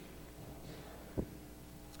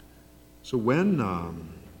So when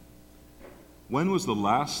was the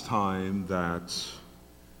last time that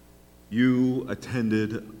you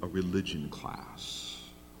attended a religion class?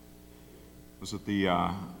 Was it the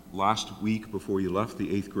last week before you left the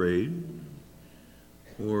 8th grade?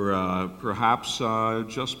 Or perhaps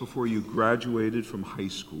just before you graduated from high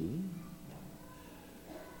school?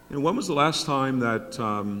 And when was the last time that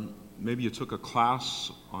maybe you took a class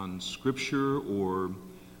on Scripture or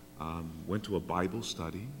went to a Bible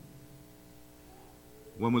study?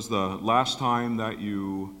 When was the last time that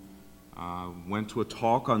you went to a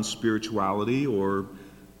talk on spirituality or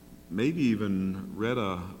maybe even read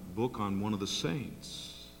a book on one of the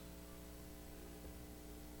saints?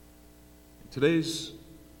 Today's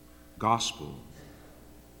gospel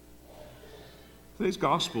is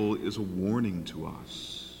a warning to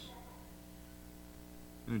us.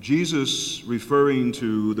 Jesus, referring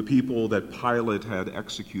to the people that Pilate had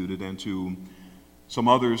executed and to some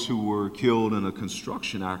others who were killed in a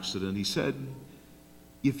construction accident, he said,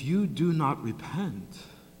 "If you do not repent,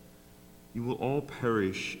 you will all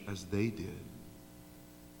perish as they did."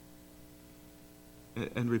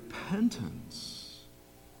 And repentance,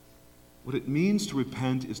 what it means to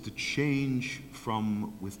repent is to change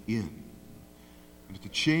from within, and to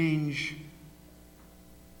change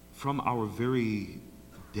from our very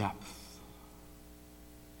depth.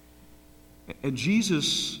 And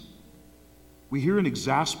Jesus, we hear an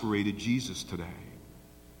exasperated Jesus today.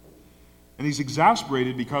 And he's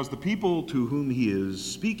exasperated because the people to whom he is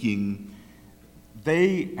speaking,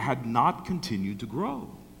 they had not continued to grow.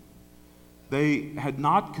 They had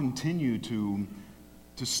not continued to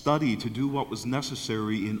study, to do what was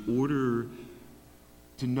necessary in order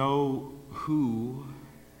to know who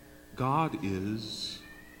God is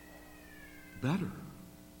better.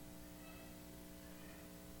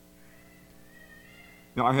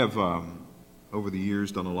 Now, I have, over the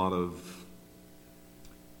years, done a lot of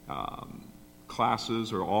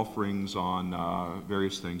classes or offerings on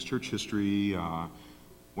various things, church history.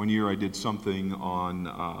 One year I did something on,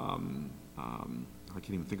 I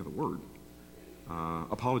can't even think of the word,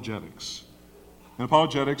 apologetics. And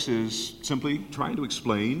apologetics is simply trying to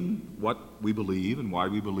explain what we believe and why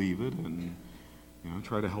we believe it, and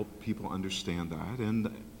try to help people understand that. And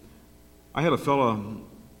I had a fellow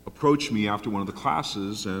approach me after one of the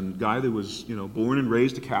classes, and a guy that was born and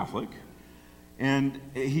raised a Catholic, and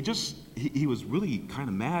he was really kind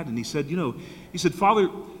of mad, and he said, "Father,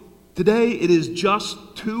 today it is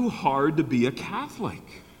just too hard to be a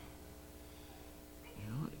Catholic."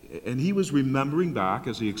 And he was remembering back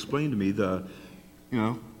as he explained to me the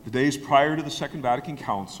days prior to the Second Vatican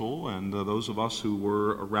Council, and those of us who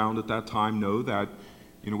were around at that time know that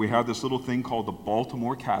we had this little thing called the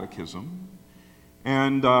Baltimore Catechism.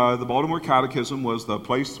 And the Baltimore Catechism was the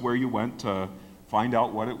place where you went to find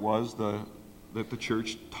out what it was that the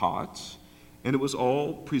church taught. And it was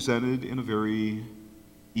all presented in a very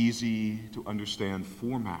easy to understand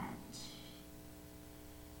format.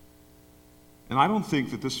 And I don't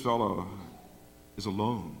think that this fellow is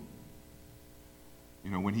alone.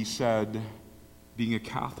 When he said being a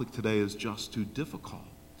Catholic today is just too difficult.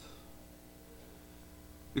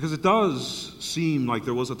 Because it does seem like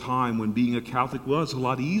there was a time when being a Catholic was a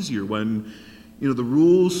lot easier, when the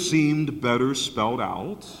rules seemed better spelled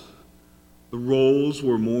out, the roles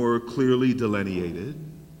were more clearly delineated.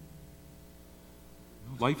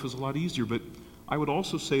 Life was a lot easier, but I would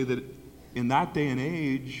also say that in that day and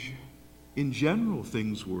age, in general,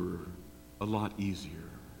 things were a lot easier.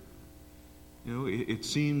 It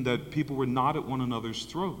seemed that people were not at one another's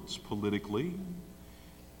throats politically.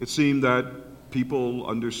 It seemed that people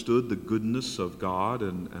understood the goodness of God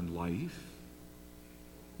and life.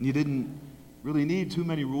 And you didn't really need too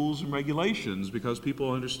many rules and regulations because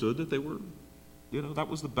people understood that they were, that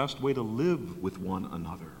was the best way to live with one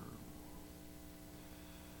another.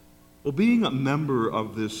 Well, being a member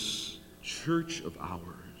of this church of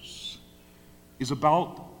ours is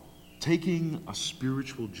about taking a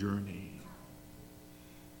spiritual journey.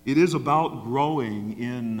 It is about growing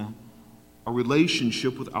in a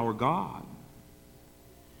relationship with our God.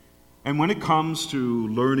 And when it comes to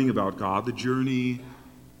learning about God, the journey,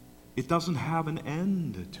 it doesn't have an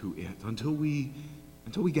end to it until we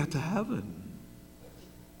get to heaven.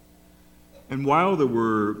 And while there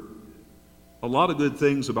were a lot of good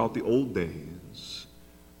things about the old days,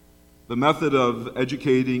 the method of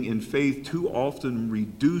educating in faith too often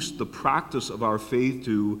reduced the practice of our faith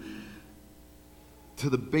to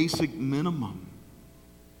the basic minimum.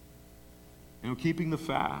 Keeping the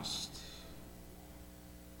fast,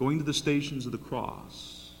 going to the Stations of the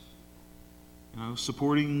Cross,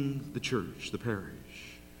 supporting the church, the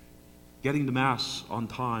parish. getting to Mass on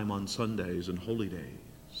time on Sundays and holy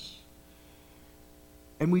days.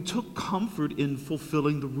 And we took comfort in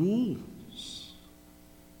fulfilling the rules.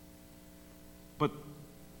 But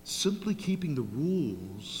simply keeping the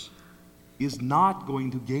rules is not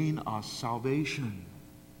going to gain us salvation.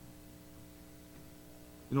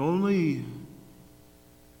 Only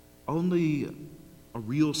a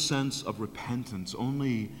real sense of repentance,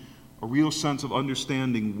 only a real sense of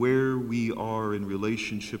understanding where we are in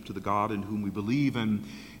relationship to the God in whom we believe, and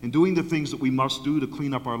in doing the things that we must do to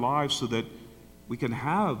clean up our lives so that we can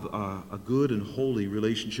have a good and holy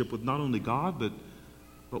relationship with not only God,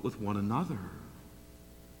 but with one another.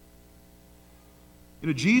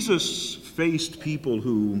 Jesus faced people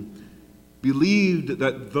who believed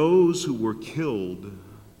that those who were killed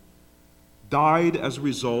died as a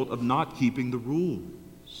result of not keeping the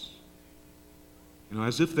rules.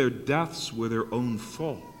 As if their deaths were their own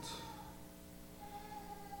fault.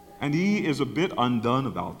 And he is a bit undone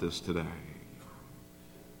about this today.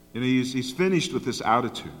 He's finished with this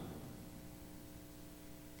attitude.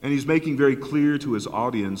 And he's making very clear to his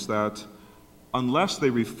audience that unless they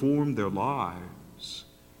reformed their lives,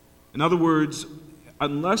 in other words,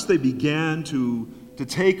 unless they began to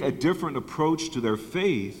take a different approach to their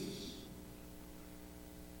faith,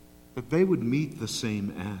 that they would meet the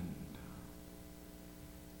same end.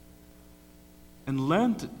 And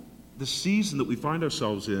Lent, the season that we find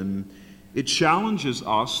ourselves in, it challenges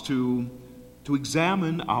us to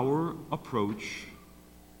examine our approach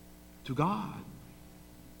to God.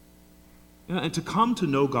 And to come to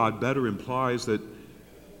know God better implies that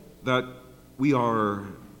we are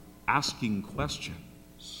asking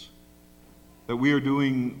questions, that we are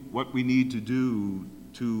doing what we need to do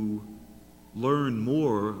to learn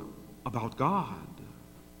more about God,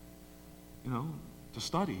 to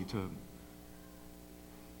study,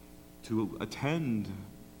 to attend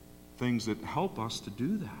things that help us to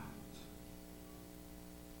do that.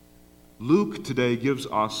 Luke today gives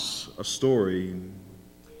us a story,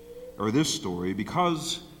 or this story,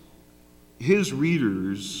 because his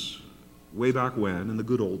readers, way back when, in the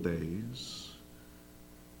good old days,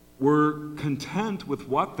 were content with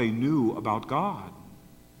what they knew about God.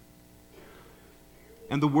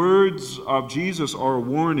 And the words of Jesus are a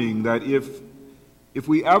warning that if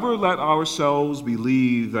we ever let ourselves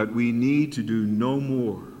believe that we need to do no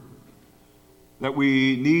more, that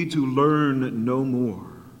we need to learn no more,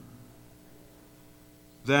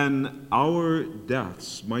 then our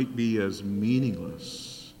deaths might be as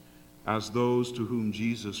meaningless as those to whom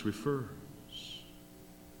Jesus refers.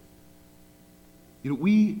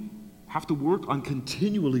 We have to work on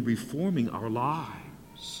continually reforming our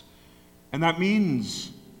lives. And that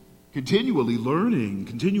means continually learning,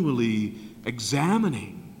 continually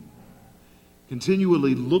examining,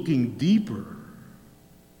 continually looking deeper.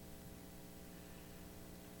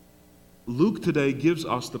 Luke today gives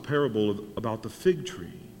us the parable about the fig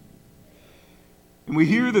tree. And we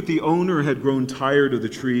hear that the owner had grown tired of the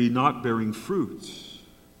tree not bearing fruit.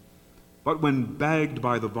 But when begged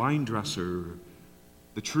by the vine dresser,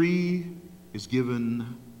 the tree is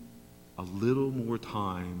given a little more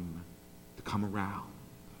time to come around,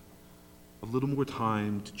 a little more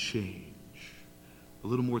time to change, a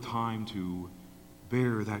little more time to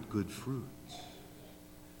bear that good fruit.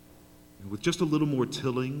 And with just a little more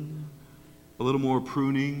tilling, a little more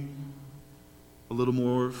pruning, a little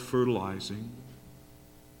more fertilizing.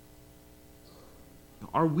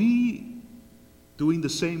 Are we doing the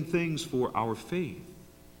same things for our faith?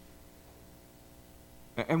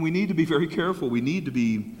 And we need to be very careful. We need to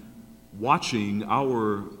be watching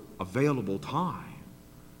our available time.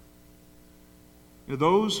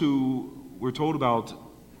 Those who we're told about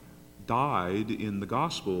died in the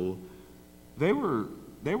gospel, they were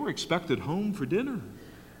expected home for dinner.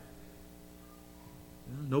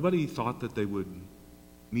 Nobody thought that they would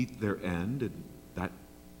meet their end at that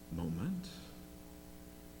moment.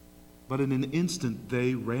 But in an instant,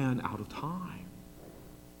 they ran out of time.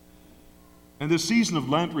 And this season of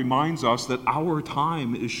Lent reminds us that our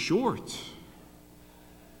time is short.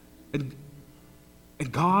 And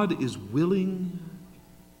God is willing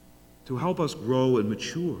to help us grow and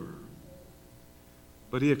mature.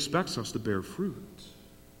 But he expects us to bear fruit.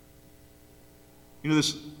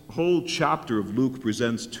 This whole chapter of Luke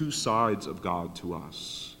presents two sides of God to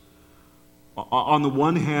us. On the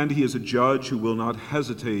one hand, he is a judge who will not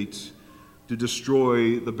hesitate to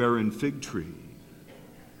destroy the barren fig tree.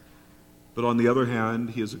 But on the other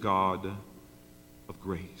hand, he is a God of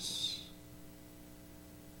grace.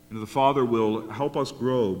 The Father will help us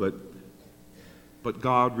grow, but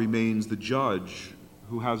God remains the judge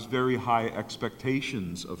who has very high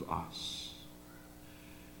expectations of us.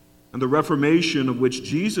 And the reformation of which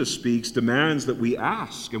Jesus speaks demands that we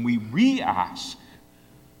ask and we re-ask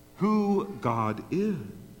who God is.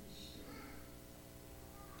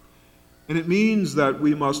 And it means that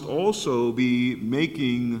we must also be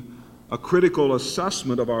making a critical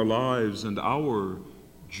assessment of our lives and our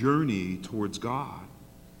journey towards God.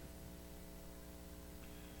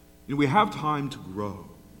 We have time to grow,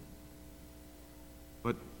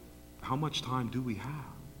 but how much time do we have?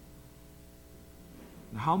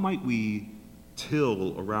 And how might we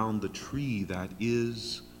till around the tree that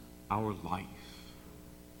is our life?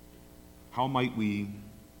 How might we,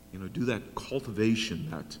 do that cultivation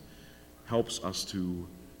that helps us to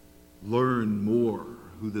learn more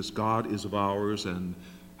who this God is of ours and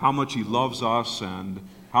how much He loves us and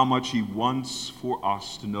how much He wants for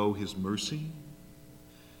us to know His mercy,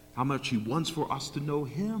 how much He wants for us to know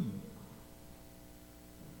Him.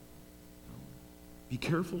 Be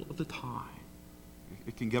careful of the time.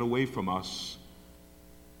 It can get away from us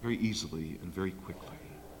very easily and very quickly.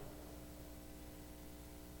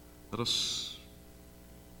 Let us,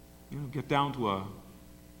 get down to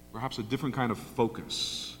perhaps a different kind of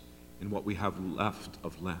focus in what we have left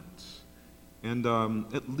of Lent, and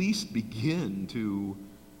at least begin to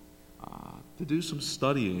do some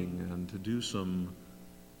studying and to do some,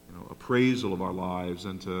 appraisal of our lives,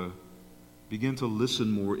 and to begin to listen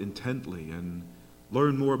more intently and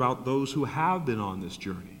learn more about those who have been on this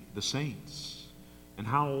journey, the saints, and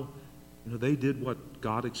how they did what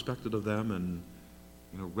God expected of them and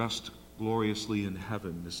rest gloriously in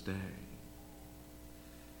heaven this day.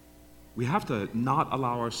 We have to not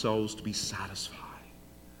allow ourselves to be satisfied.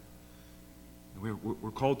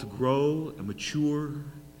 We're called to grow and mature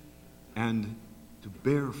and to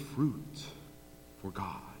bear fruit for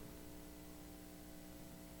God.